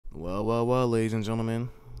Well, ladies and gentlemen,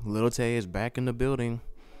 Lil Tay is back in the building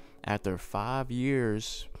after 5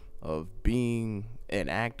 years of being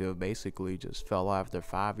inactive. Basically, just fell off after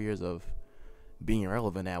 5 years of being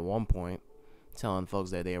relevant at one point, telling folks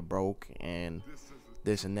that they're broke and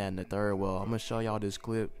this and that and the third. Well, I'm gonna show y'all this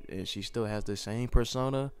clip, and she still has the same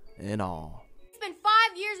persona and all. It's been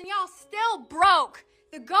 5 years and y'all still broke.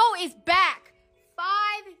 The GOAT is back.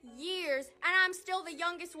 5 years and I'm still the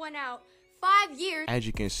youngest one out. 5 years. As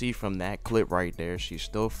you can see from that clip right there, she's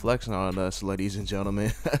still flexing on us, ladies and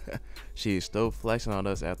gentlemen. She is still flexing on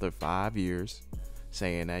us after 5 years,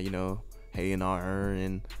 saying that, hating on her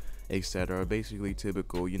and etc. Basically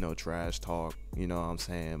typical, trash talk, you know what I'm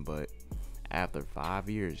saying? But after 5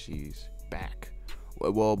 years, she's back.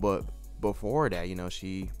 Well, but before that,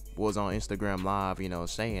 she was on Instagram Live,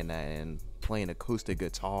 saying that and playing acoustic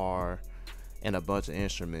guitar and a bunch of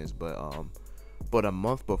instruments. But a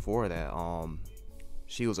month before that,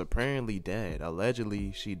 she was apparently dead.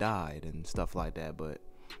 Allegedly, she died and stuff like that. But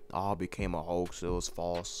all became a hoax. It was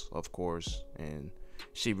false, of course. And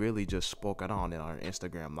she really just spoke it on our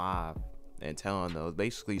Instagram Live and telling us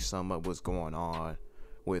basically some of what's going on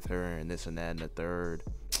with her and this and that and the third.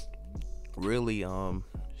 Really,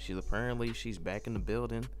 she's back in the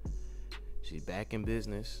building. She's back in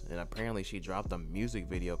business, and apparently she dropped a music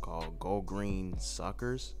video called Go Green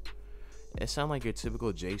Suckers. It sounds like your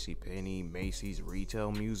typical JCPenney, Macy's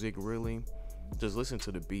retail music, really. Just listen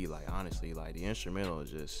to the beat, like, honestly, like, the instrumental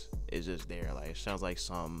is just there. Like, it sounds like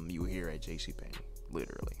something you hear at JCPenney,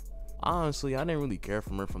 literally. Honestly, I didn't really care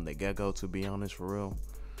for her from the get-go, to be honest, for real.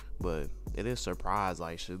 But it is a surprise,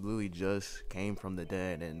 like, she literally just came from the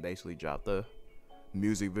dead and basically dropped the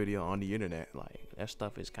music video on the internet. Like, that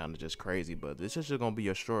stuff is kind of just crazy. But this is just gonna be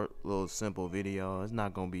a short, little, simple video. It's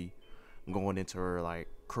not gonna be going into her, like,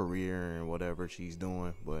 career and whatever she's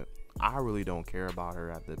doing. But I really don't care about her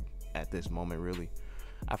at this moment, really.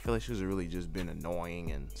 I feel like she's really just been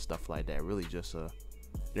annoying and stuff like that. Really just a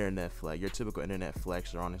internet flex, your typical internet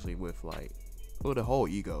flexer, honestly, with a whole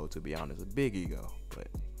ego, to be honest, a big ego. But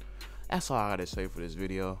that's all I gotta say for this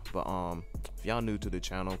video. But if y'all new to the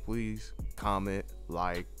channel, please comment,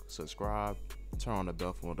 like, subscribe, turn on the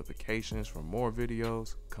bell for notifications for more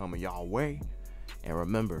videos coming y'all way. And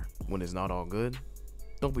remember, when it's not all good,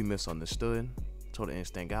 don't be misunderstood. Till the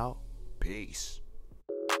instinct out. Peace.